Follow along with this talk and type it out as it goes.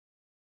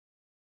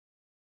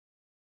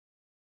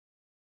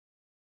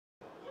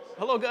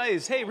Hello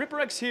guys, hey,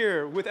 RipperX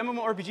here with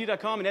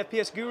MMORPG.com and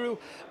FPS Guru.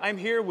 I'm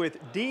here with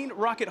Dean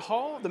Rocket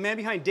Hall, the man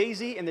behind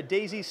DayZ and the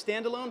DayZ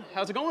Standalone.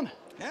 How's it going?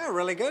 Yeah,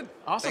 really good.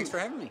 Awesome. Thanks for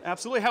having me.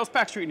 Absolutely. How's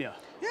PAX treating you?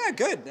 Yeah,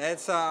 good.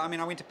 It's, I mean,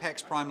 I went to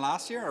PAX Prime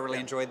last year. I really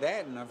enjoyed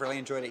that, and I've really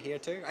enjoyed it here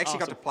too. I actually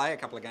got to play a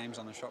couple of games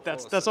on the shop floor.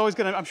 That's always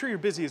good. I'm sure you're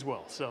busy as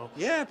well. So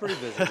yeah, pretty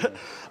busy.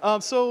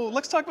 So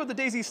let's talk about the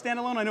DayZ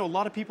Standalone. I know a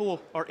lot of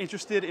people are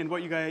interested in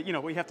what you guys,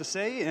 what you have to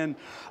say, and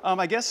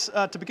I guess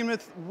to begin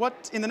with,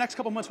 what in the next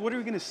couple months, what are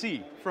we going to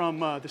see from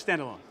the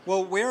Standalone?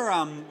 Well,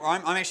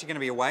 I'm actually going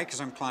to be away because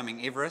I'm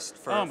climbing Everest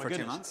for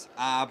 2 months.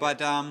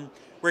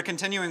 We're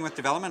continuing with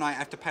development. I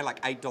have to pay like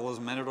 $8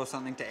 a minute or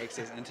something to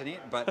access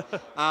internet.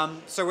 But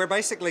so we're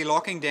basically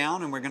locking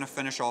down, and we're going to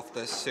finish off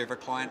this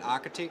server-client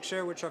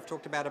architecture, which I've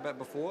talked about a bit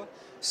before.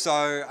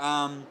 So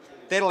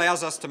that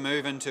allows us to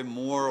move into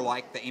more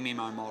like the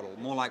MMO model,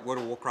 more like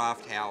World of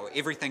Warcraft, how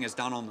everything is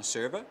done on the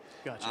server.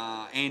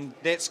 Gotcha. And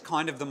that's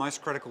kind of the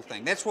most critical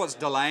thing. That's what's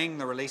delaying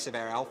the release of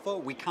our alpha.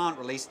 We can't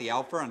release the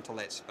alpha until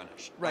that's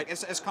finished. Right.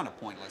 Like, it's kind of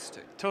pointless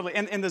too. Totally.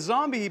 And the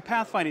zombie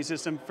pathfinding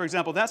system, for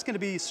example, that's going to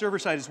be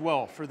server-side as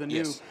well for the new.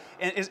 Yes.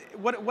 And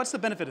what's the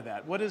benefit of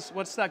that?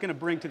 What's that going to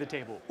bring to the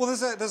table? Well,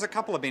 there's a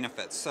couple of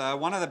benefits.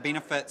 One of the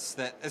benefits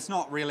that it's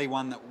not really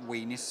one that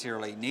we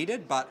necessarily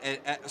needed, but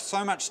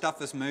so much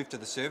stuff is moved to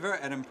the server,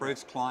 it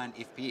improves client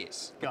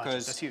FPS. Gotcha.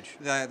 Because that's huge.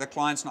 The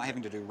client's not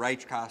having to do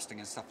rage casting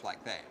and stuff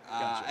like that.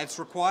 Gotcha. It's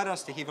required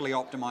us to heavily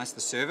optimize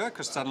the server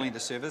because suddenly the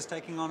server's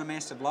taking on a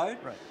massive load.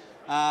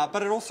 Right.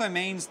 But it also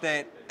means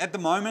that at the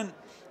moment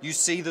you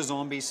see the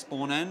zombies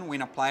spawn in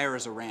when a player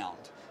is around.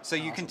 So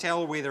you can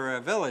tell whether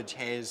a village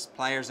has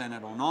players in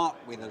it or not,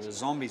 whether there's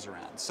zombies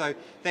around. So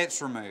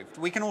that's removed.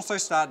 We can also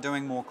start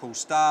doing more cool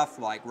stuff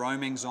like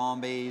roaming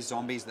zombies,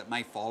 zombies that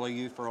may follow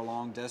you for a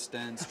long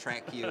distance,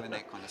 track you and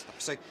that kind of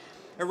stuff. So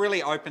it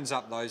really opens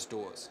up those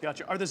doors.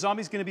 Gotcha. Are the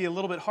zombies going to be a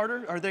little bit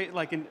harder? Are they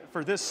like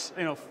for this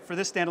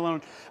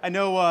standalone? I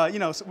know,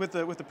 with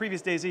the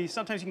previous DayZ,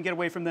 sometimes you can get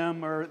away from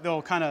them, or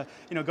they'll kind of,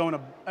 go in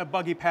a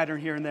buggy pattern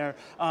here and there.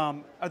 Are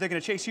they going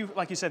to chase you?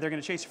 Like you said, they're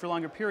going to chase you for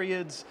longer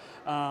periods.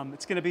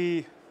 It's going to be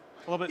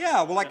a little bit.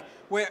 Yeah,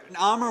 well,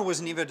 armor was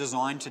never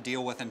designed to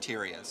deal with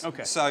interiors.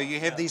 Okay. So you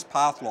have these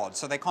path lods,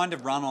 so they kind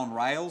of run on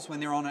rails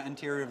when they're on an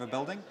interior of a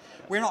building.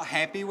 We're not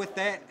happy with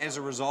that as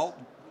a result,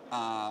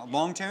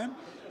 long term.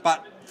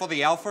 But for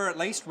the alpha, at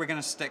least, we're going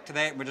to stick to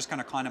that. We're just going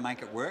to kind of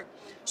make it work.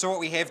 So what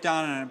we have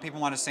done, and people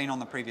might have seen on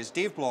the previous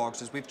dev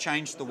blogs, is we've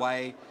changed the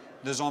way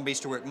the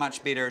zombies to work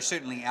much better,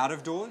 certainly out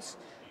of doors.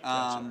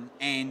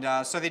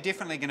 Gotcha. So they're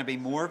definitely going to be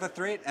more of a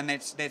threat, and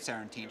that's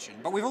our intention.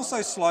 But we've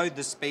also slowed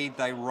the speed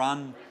they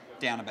run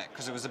down a bit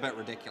because it was a bit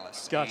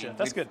ridiculous. Gotcha. And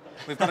that's good.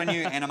 We've got a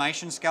new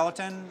animation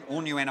skeleton, all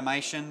new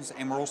animations,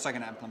 and we're also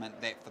going to implement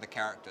that for the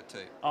character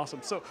too. Awesome.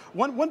 So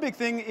one big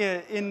thing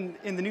in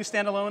the new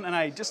standalone, and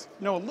I just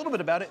know a little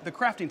bit about it, the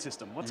crafting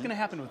system. What's going to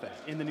happen with that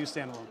in the new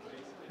standalone?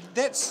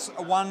 That's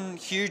one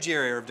huge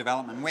area of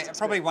development.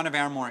 Probably one of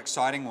our more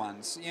exciting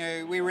ones.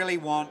 We really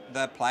want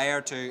the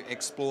player to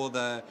explore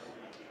the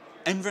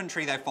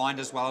inventory they find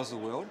as well as the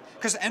world,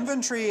 because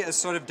inventory is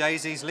sort of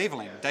DayZ's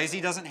leveling.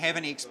 DayZ doesn't have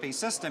an XP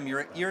system.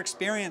 Your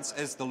experience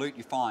is the loot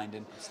you find,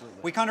 and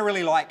we kind of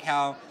really like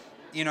how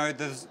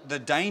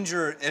the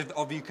danger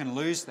of you can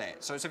lose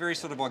that. So it's a very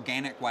sort of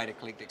organic way to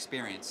collect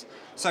experience.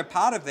 So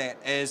part of that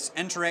is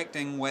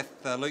interacting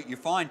with the loot you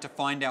find to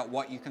find out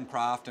what you can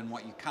craft and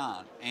what you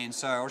can't. And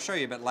so I'll show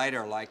you a bit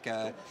later, like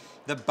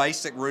the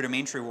basic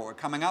rudimentary what we're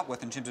coming up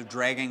with in terms of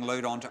dragging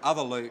loot onto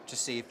other loot to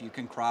see if you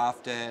can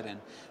craft it and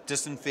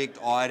disinfect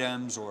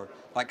items, or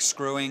like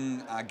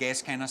screwing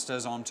gas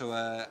canisters onto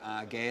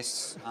a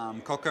gas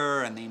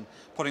cooker and then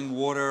putting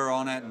water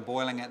on it and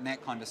boiling it and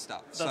that kind of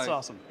stuff. That's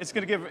awesome. It's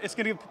going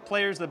to give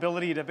players the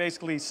ability to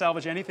basically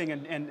salvage anything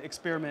and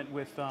experiment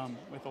with a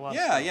lot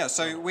of stuff. Yeah.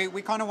 So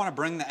we kind of want to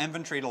bring the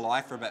inventory to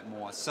life for a bit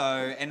more. So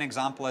an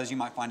example is you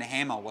might find a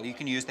hammer. Well, you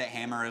can use that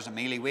hammer as a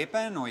melee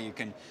weapon, or you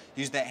can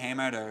use that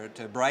hammer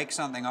to break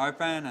something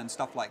open and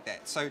stuff like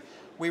that. So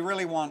we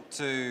really want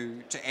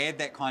to add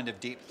that kind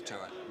of depth to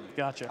it.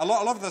 Gotcha. A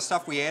lot of the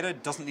stuff we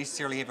added doesn't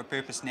necessarily have a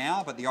purpose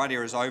now, but the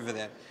idea is over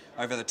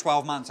the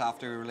 12 months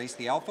after we release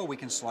the alpha, we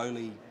can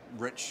slowly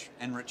enrich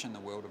in the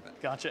world a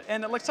bit. Gotcha.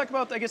 And let's talk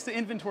about, I guess, the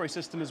inventory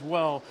system as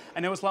well. I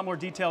know it's a lot more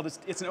detailed.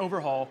 It's an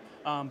overhaul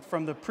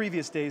from the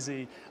previous DayZ. Do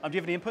you have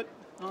any input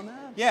on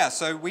that? Yeah,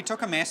 so we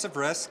took a massive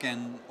risk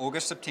in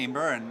August,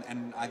 September,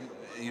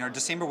 and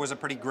December was a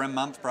pretty grim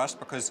month for us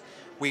because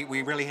we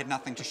really had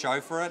nothing to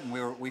show for it,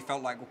 and we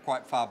felt like we're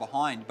quite far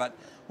behind. But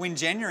when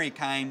January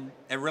came,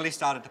 it really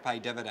started to pay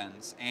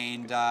dividends.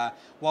 And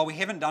while we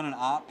haven't done an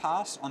art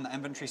pass on the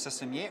inventory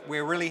system yet,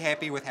 we're really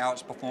happy with how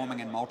it's performing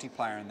in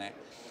multiplayer and that.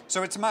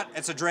 So it's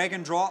a drag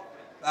and drop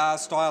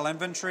style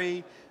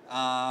inventory.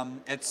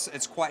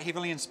 It's quite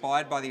heavily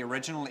inspired by the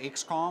original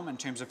XCOM in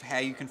terms of how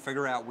you can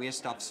figure out where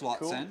stuff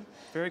slots in.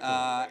 Very cool.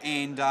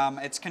 And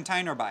it's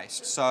container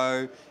based.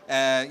 So,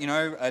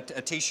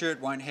 a t-shirt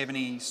won't have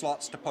any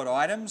slots to put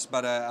items,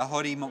 but a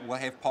hoodie will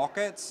have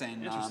pockets,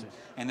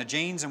 and and the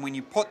genes, and when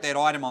you put that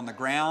item on the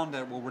ground,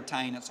 it will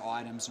retain its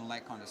items and all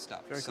that kind of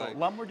stuff. Very cool. A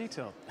lot more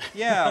detailed.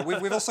 Yeah,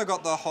 we've also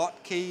got the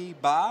hotkey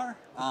bar,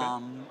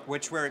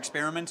 which we're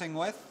experimenting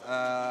with.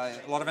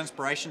 A lot of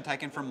inspiration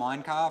taken from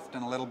Minecraft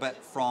and a little bit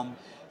from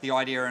the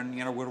idea in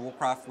World of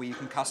Warcraft where you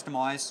can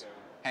customize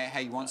how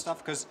you want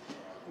stuff, because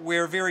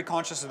we're very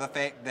conscious of the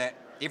fact that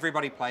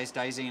everybody plays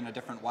DayZ in a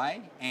different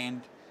way,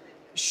 and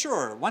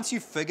sure, once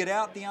you've figured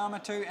out the Arma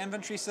 2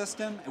 inventory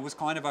system, it was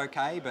kind of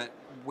okay, but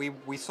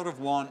we sort of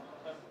want,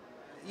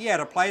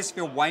 the players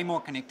feel way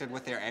more connected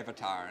with their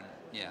avatar, and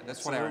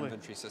that's what our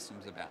inventory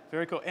system's about.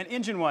 Very cool. And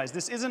engine-wise,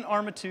 this isn't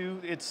Arma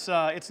 2, it's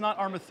not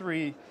Arma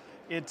 3,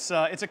 it's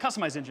a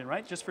customized engine,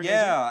 right? Just for DayZ?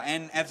 Yeah,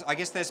 and I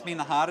guess that's been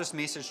the hardest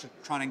message to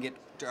try and get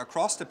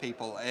across to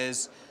people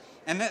is,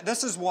 and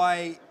this is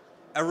why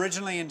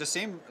originally in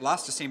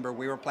last December,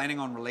 we were planning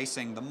on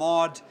releasing the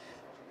mod,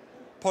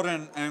 put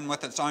in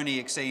with its own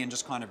EXE and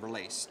just kind of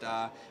released.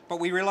 But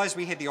we realized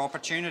we had the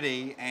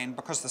opportunity, and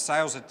because the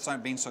sales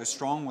had been so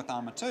strong with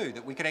Arma 2,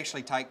 that we could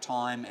actually take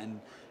time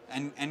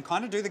and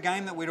kind of do the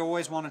game that we'd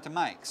always wanted to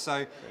make.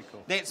 So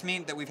that's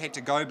meant that we've had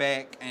to go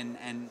back and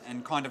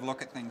kind of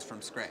look at things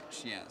from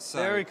scratch. Yeah. So,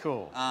 very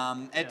cool.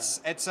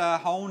 It's a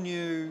whole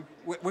new,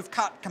 we've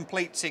cut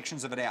complete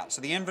sections of it out.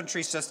 So the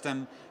inventory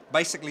system,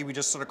 basically we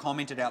just sort of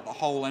commented out the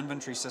whole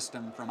inventory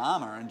system from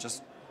Arma and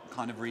just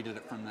kind of redid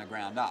it from the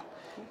ground up.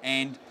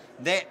 And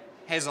that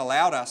has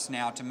allowed us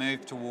now to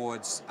move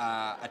towards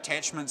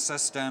attachment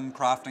system,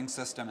 crafting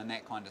system, and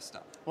that kind of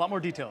stuff. A lot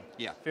more detail.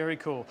 Yeah. Very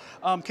cool.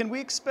 Can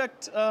we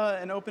expect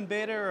an open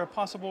beta or a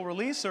possible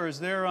release, or is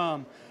there,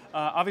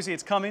 obviously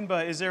it's coming,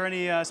 but is there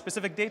any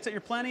specific dates that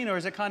you're planning, or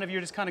is it kind of,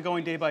 you're just kind of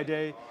going day by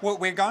day? Well,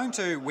 we're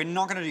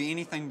not going to do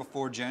anything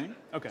before June.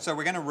 Okay. So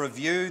we're going to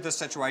review the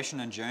situation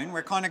in June.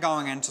 We're kind of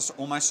going into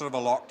almost sort of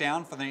a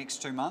lockdown for the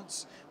next 2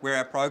 months, where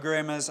our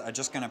programmers are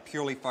just going to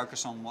purely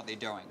focus on what they're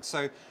doing.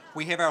 So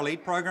we have our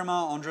lead programmer,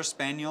 Andres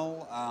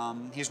Spaniel.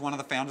 He's one of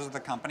the founders of the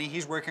company.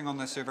 He's working on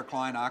the server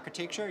client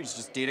architecture. He's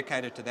just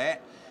dedicated to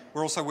that.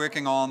 We're also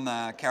working on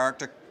the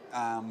character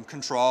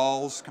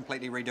controls,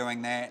 completely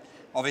redoing that.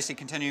 Obviously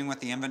continuing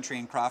with the inventory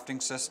and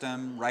crafting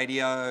system,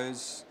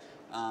 radios,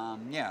 all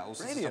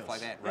sorts of stuff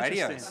like that.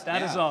 Radios.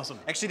 That is awesome.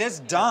 Actually, that's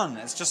done.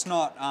 It's just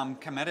not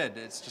committed.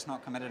 It's just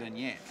not committed in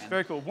yet. And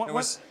very cool.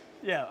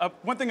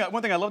 One thing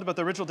I loved about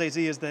the original DayZ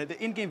is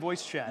the in-game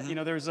voice chat. You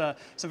know, there's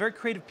some very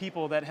creative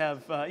people that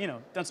have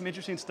done some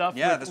interesting stuff.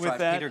 Yeah, with that's right.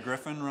 that. Peter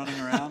Griffin running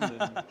around, and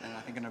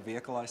I think in a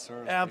vehicle I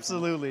saw.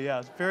 Absolutely,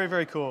 yeah, very,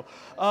 very cool.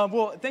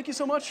 Well, thank you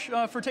so much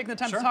for taking the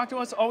time to talk to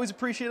us. Always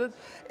appreciate it.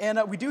 And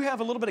we do have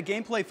a little bit of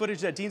gameplay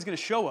footage that Dean's going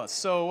to show us.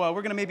 So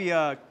we're going to maybe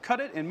cut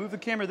it and move the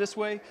camera this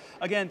way.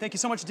 Again, thank you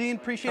so much, Dean.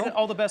 Appreciate it.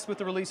 All the best with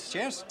the release.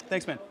 Cheers.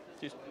 Thanks, man.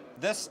 Cheers.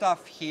 This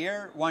stuff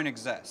here won't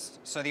exist.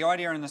 So the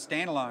idea in the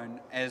standalone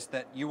is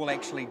that you will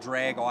actually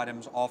drag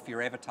items off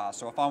your avatar.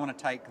 So if I want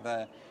to take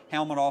the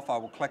helmet off, I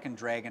will click and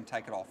drag and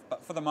take it off.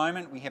 But for the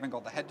moment, we haven't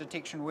got the hit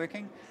detection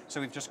working, so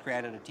we've just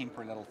created a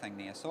temporary little thing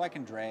there. So I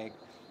can drag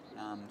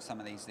some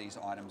of these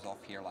items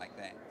off here like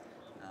that.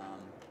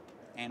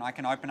 And I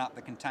can open up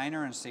the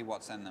container and see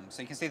what's in them.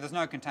 So you can see there's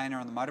no container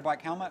on the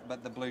motorbike helmet,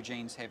 but the blue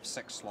jeans have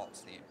 6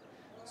 slots there.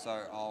 So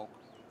I'll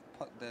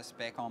put this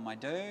back on my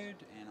dude,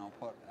 and I'll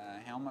put a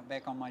helmet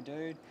back on my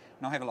dude, and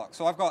I'll have a look.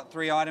 So I've got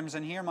 3 items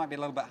in here. It might be a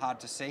little bit hard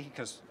to see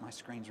because my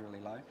screen's really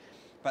low.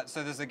 But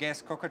so there's a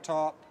gas cooker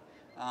top,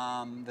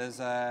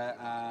 there's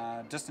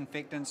a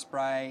disinfectant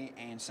spray,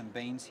 and some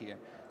beans here.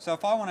 So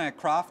if I want to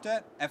craft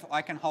it, if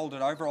I can hold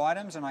it over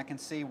items and I can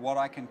see what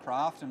I can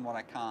craft and what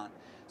I can't.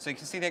 So you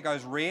can see that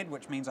goes red,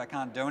 which means I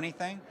can't do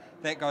anything.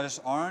 That goes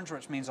orange,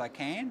 which means I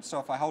can. So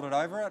if I hold it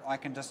over it, I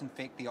can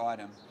disinfect the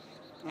item.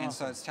 And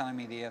so it's telling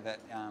me there that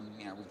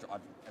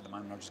at the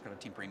moment I've just got a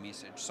temporary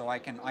message, so I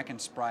can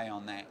spray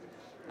on that.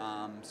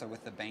 So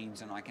with the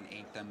beans, and I can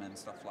eat them and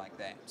stuff like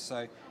that.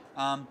 So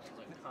like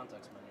the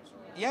context menus.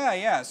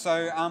 yeah.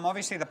 So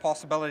obviously the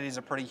possibilities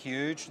are pretty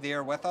huge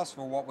there with us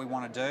for what we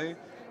want to do.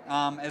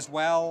 As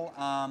well,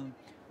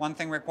 one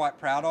thing we're quite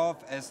proud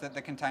of is that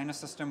the container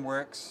system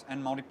works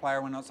in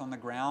multiplayer when it's on the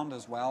ground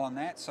as well, and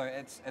that. So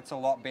it's a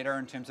lot better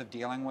in terms of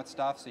dealing with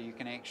stuff. So you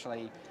can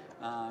actually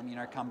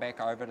come back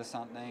over to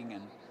something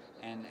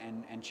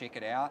and check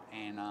it out,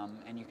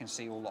 and you can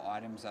see all the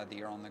items are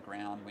there on the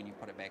ground when you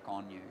put it back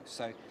on you.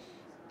 So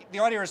the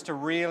idea is to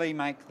really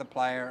make the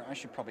player, I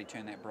should probably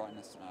turn that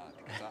brightness, I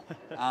think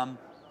it's up,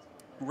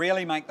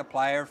 really make the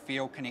player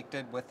feel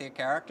connected with their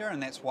character,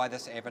 and that's why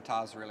this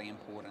avatar is really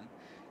important.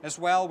 As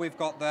well, we've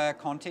got the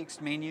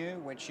context menu,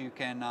 which you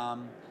can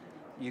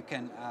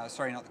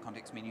sorry, not the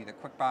context menu, the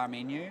quick bar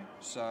menu.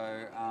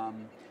 So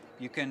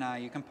you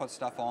can put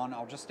stuff on.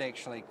 I'll just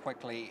actually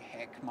quickly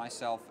hack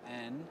myself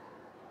in,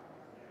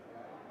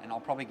 and I'll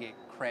probably get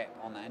crap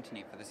on the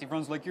internet for this.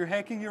 Everyone's like, you're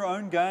hacking your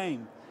own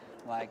game.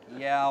 Like,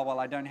 yeah, well,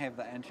 I don't have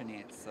the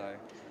internet, so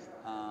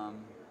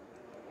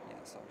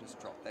so I'll just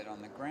drop that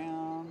on the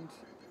ground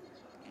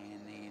and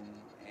then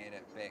add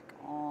it back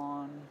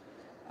on.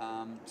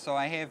 So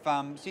I have,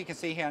 so you can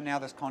see here now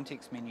this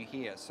context menu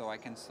here, so I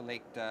can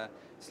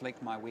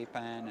select my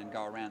weapon and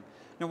go around.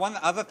 Now one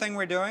other thing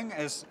we're doing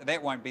is,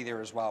 that won't be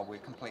there as well, we're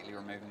completely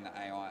removing the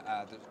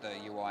AI,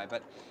 the UI,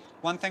 but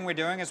one thing we're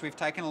doing is we've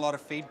taken a lot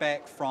of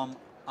feedback from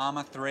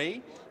Arma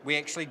 3. We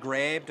actually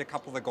grabbed a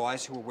couple of the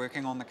guys who were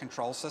working on the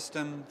control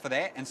system for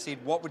that and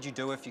said, what would you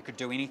do if you could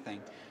do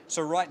anything?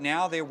 So right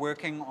now they're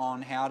working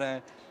on how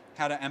to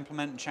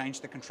implement and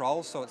change the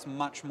controls so it's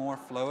much more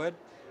fluid.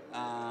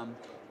 Yeah,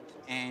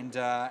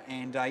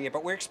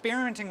 but we're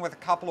experimenting with a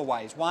couple of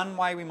ways. One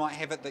way we might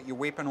have it that your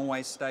weapon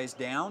always stays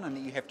down and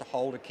that you have to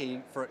hold a key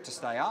for it to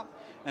stay up.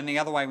 And the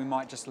other way we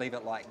might just leave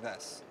it like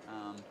this,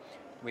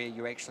 where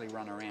you actually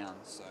run around.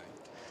 So.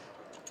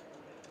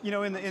 You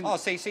know, Oh,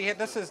 see here,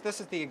 this is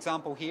the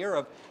example here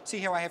of, see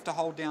how I have to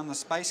hold down the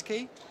space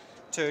key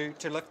to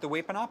lift the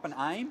weapon up and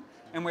aim?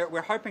 And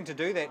we're hoping to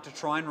do that to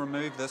try and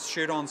remove this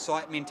shoot on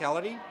sight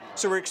mentality.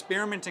 So we're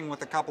experimenting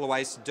with a couple of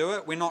ways to do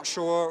it. We're not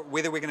sure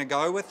whether we're going to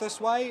go with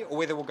this way or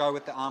whether we'll go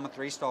with the Arma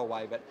 3 style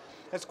way, but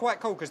it's quite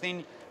cool because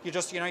then you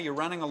just, you're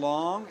running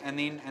along and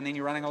then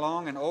you're running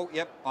along and oh,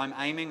 yep, I'm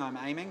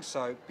aiming.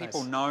 So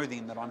people know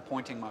then that I'm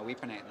pointing my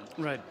weapon at them.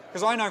 Right.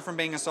 Because I know from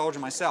being a soldier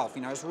myself,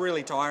 it's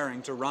really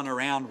tiring to run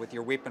around with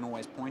your weapon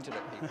always pointed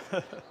at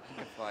people.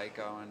 If I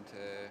go into...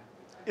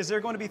 Is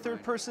there going to be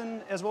third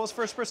person as well as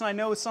first person? I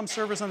know some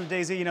servers on the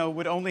DayZ,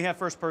 would only have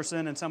first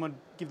person, and some would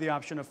give the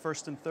option of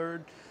first and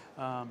third.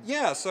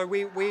 Yeah, so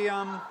we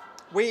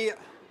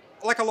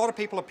like a lot of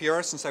people are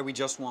purists and say we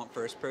just want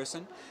first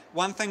person.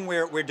 One thing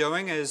we're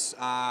doing is,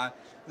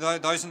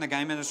 those in the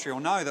game industry will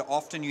know that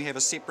often you have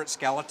a separate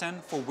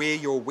skeleton for where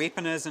your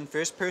weapon is in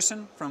first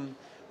person from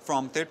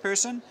third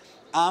person.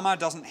 Arma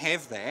doesn't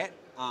have that.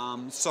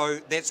 So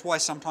that's why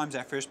sometimes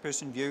our first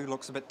person view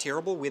looks a bit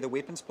terrible where the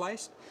weapon's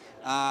placed.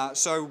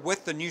 So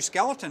with the new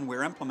skeleton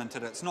we're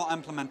implemented, it's not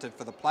implemented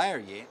for the player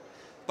yet,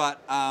 but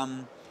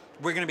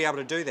we're going to be able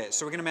to do that.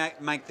 So we're going to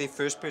make the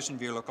first person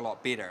view look a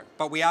lot better.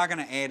 But we are going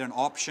to add an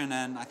option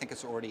in, I think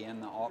it's already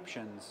in the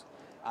options,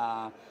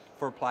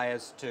 for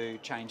players to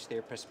change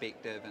their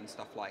perspective and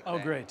stuff like that. Oh,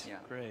 great, yeah.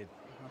 Great.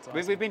 That's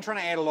awesome. We've been trying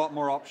to add a lot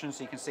more options,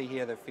 so you can see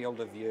here the field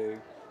of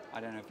view.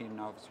 I don't know if you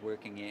know if it's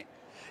working yet.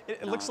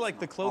 It looks like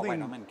the clothing... Oh,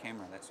 wait, I'm in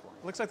camera, that's why.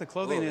 Looks like the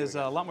clothing is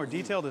a lot more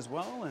detailed as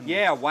well. And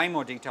yeah, way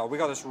more detailed. We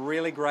got this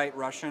really great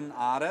Russian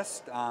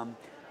artist, and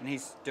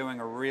he's doing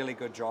a really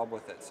good job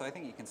with it. So I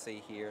think you can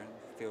see here,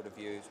 field of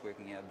view is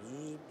working out.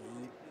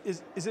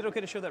 Is it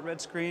okay to show that red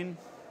screen?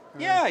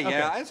 Yeah,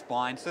 Okay. it's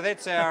fine. So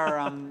that's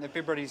our, if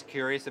everybody's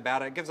curious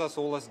about it, it gives us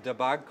all this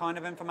debug kind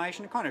of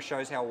information. It kind of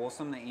shows how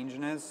awesome the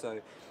engine is. So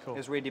Cool.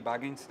 as we're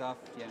debugging stuff,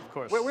 yeah. Of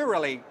course.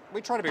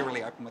 We try to be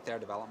really open with our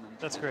development.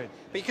 That's great.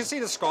 But you can see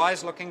the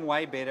sky's looking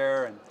way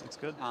better. And That's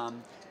good.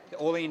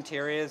 all the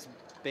interiors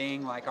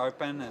being like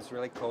open is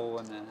really cool,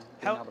 and being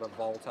able to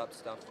vault up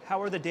stuff.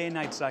 How are the day and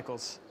night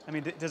cycles? I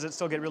mean, does it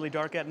still get really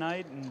dark at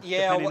night? And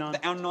Yeah, depending on...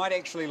 our night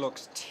actually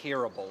looks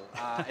terrible.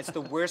 It's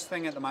the worst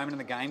thing at the moment in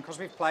the game because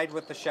we've played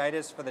with the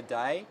shaders for the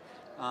day.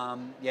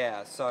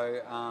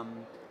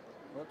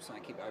 Whoops, I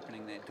keep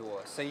opening that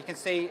door. So you can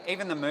see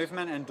even the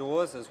movement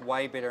indoors is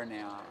way better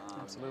now.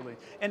 Absolutely.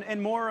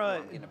 And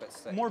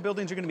more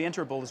buildings are going to be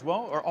enterable as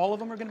well? Or all of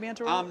them are going to be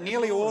enterable?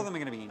 Nearly all of them are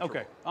going to be enterable.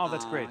 Okay. Oh,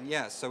 that's great.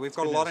 Yeah, so we've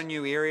got a lot of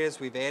new areas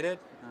we've added.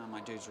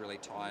 My dude's really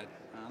tired.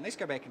 Let's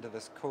go back into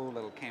this cool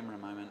little camera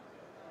moment.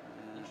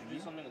 Should do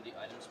something with the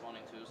item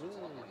spawning too, so it's a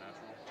lot more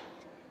natural.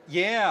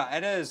 Yeah,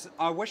 it is.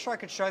 I wish I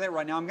could show that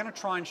right now. I'm going to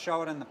try and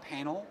show it in the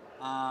panel.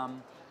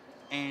 Trying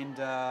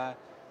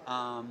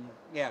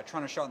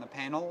to show it in the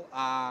panel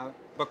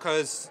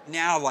because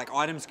now like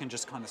items can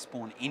just kind of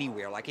spawn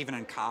anywhere, like even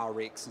in car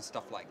wrecks and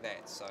stuff like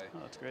that. So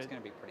that's great. It's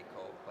going to be pretty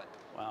cool. But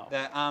wow.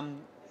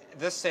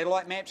 This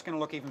satellite map's going to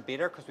look even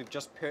better because we've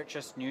just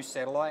purchased new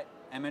satellite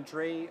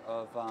imagery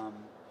of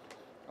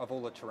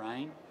all the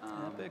terrain.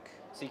 Epic.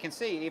 So you can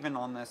see even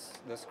on this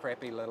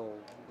crappy little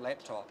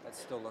laptop, it's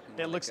still looking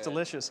really It looks good.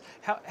 delicious.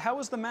 How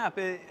is the map?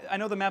 I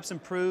know the map's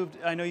improved.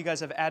 I know you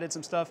guys have added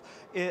some stuff.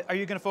 Are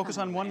you going to focus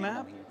on one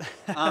map?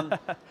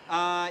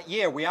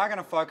 Yeah, we are going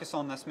to focus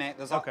on this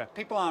map. Okay.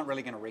 People aren't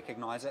really going to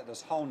recognize it.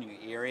 There's whole new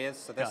areas.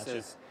 So this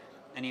is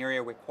an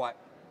area we're quite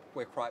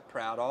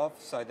proud of.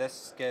 So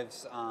this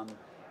gives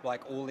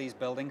like all these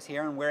buildings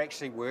here, and we're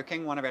actually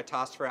working. One of our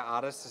tasks for our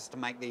artists is to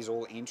make these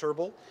all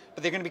enterable,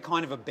 but they're going to be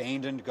kind of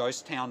abandoned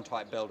ghost town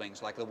type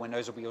buildings. Like the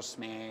windows will be all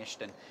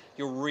smashed, and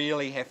you'll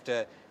really have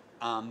to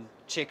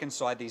check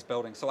inside these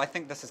buildings. So I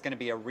think this is going to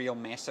be a real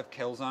massive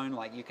kill zone.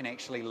 Like you can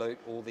actually loot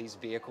all these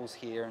vehicles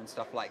here and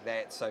stuff like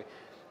that. So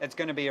it's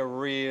going to be a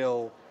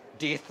real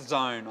death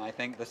zone, I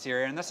think, this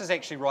area. And this is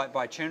actually right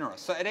by Chernarus.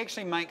 So it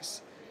actually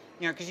makes,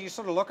 because you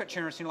sort of look at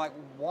Chernarus and you're like,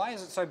 why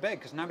is it so big?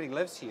 Because nobody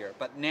lives here.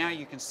 But now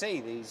you can see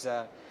these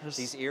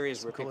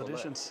areas where people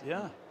live.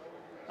 Yeah.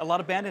 A lot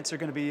of bandits are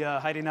going to be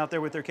hiding out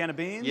there with their can of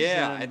beans.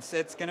 Yeah,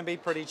 it's going to be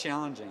pretty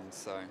challenging.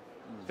 So.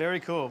 Very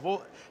cool.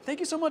 Well, thank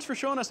you so much for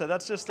showing us that.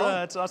 That's just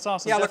it's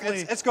awesome. Yeah,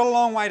 Definitely. look, it's got a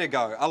long way to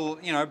go.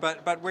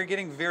 But we're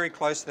getting very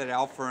close to that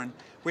alpha, and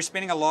we're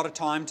spending a lot of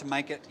time to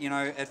make it,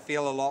 it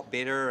feel a lot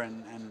better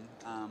and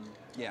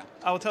yeah.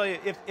 I will tell you,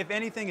 if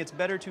anything, it's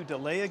better to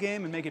delay a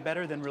game and make it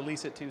better than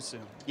release it too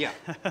soon. Yeah.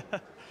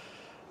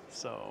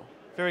 So,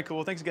 very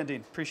cool. Thanks again,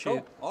 Dean. Appreciate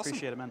Cool. Awesome.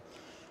 it, man.